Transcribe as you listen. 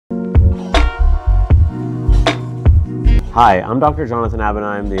Hi, I'm Dr. Jonathan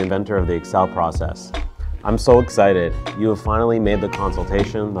Abenheim, the inventor of the Xcell process. I'm so excited. You have finally made the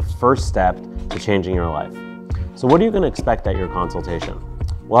consultation the first step to changing your life. So what are you going to expect at your consultation?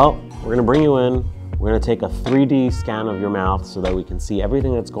 Well, we're going to bring you in, we're going to take a 3D scan of your mouth so that we can see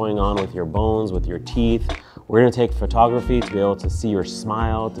everything that's going on with your bones, with your teeth. We're going to take photography to be able to see your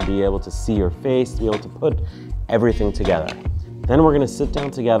smile, to be able to see your face, to be able to put everything together. Then we're going to sit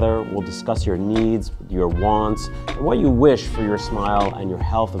down together, we'll discuss your needs, your wants, and what you wish for your smile and your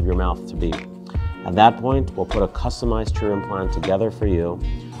health of your mouth to be. At that point, we'll put a customized treatment plan together for you.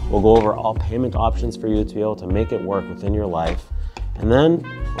 We'll go over all payment options for you to be able to make it work within your life. And then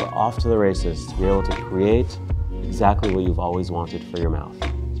we're off to the races to be able to create exactly what you've always wanted for your mouth.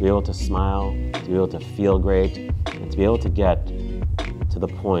 To be able to smile, to be able to feel great, and to be able to get to the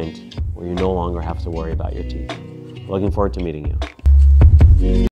point where you no longer have to worry about your teeth. Looking forward to meeting you.